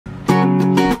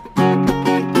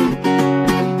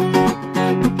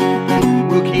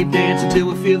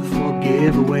give the full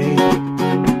giveaway.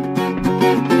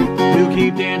 We'll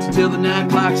keep dancing till the night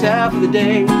clock's out for the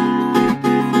day. You've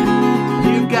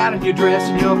got on your dress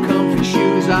and your comfy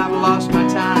shoes. I've lost my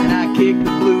tie and I kicked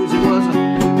the blues. It was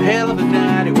a hell of a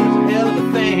night, it was a hell of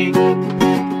a thing.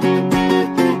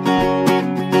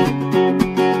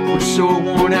 We're so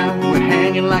worn out, we're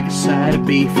hanging like a side of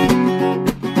beef.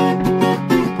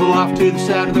 Pull off to the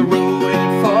side of the road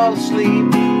and fall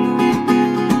asleep.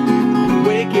 We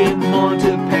wake in the morning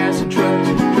to passing trucks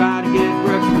and try to get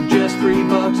breakfast for just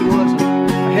 $3. It was a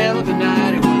hell of a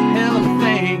night, it was a hell of a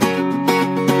thing.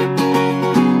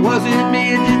 Was it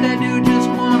me or did that dude just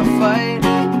want to fight? I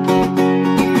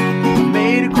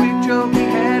made a quick joke, he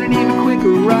had an even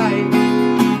quicker right.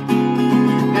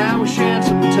 Now we're sharing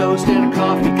some toast and a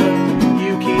coffee cup.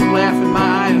 You keep laughing, my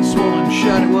eyes are swollen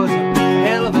shut. It was a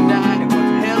hell of a night, it was a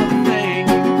hell of a thing.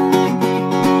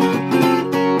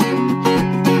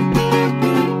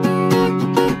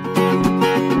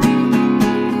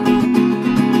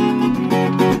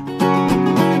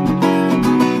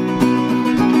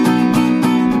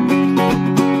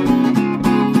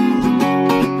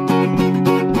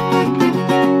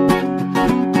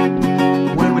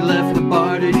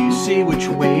 Which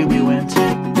way we went,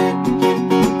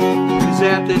 'cause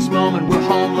at this moment we're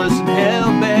homeless and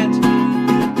hell-bent.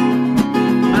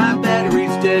 My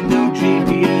battery's dead, no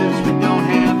GPS, we don't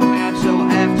have a map, so I'll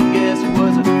have to guess. It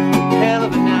was a hell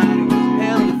of a night, it was a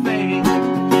hell of a thing.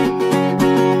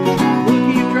 We'll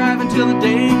keep driving till the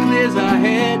day clears our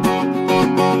head,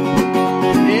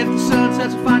 and if the sun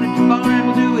sets, we'll find a bar and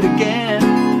we'll do it again.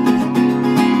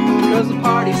 'Cause the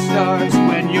party starts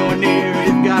when you're near.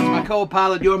 If God's my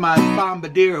co-pilot, you're my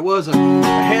bombardier. It was a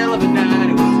hell of a night,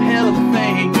 it was a hell of a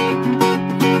thing.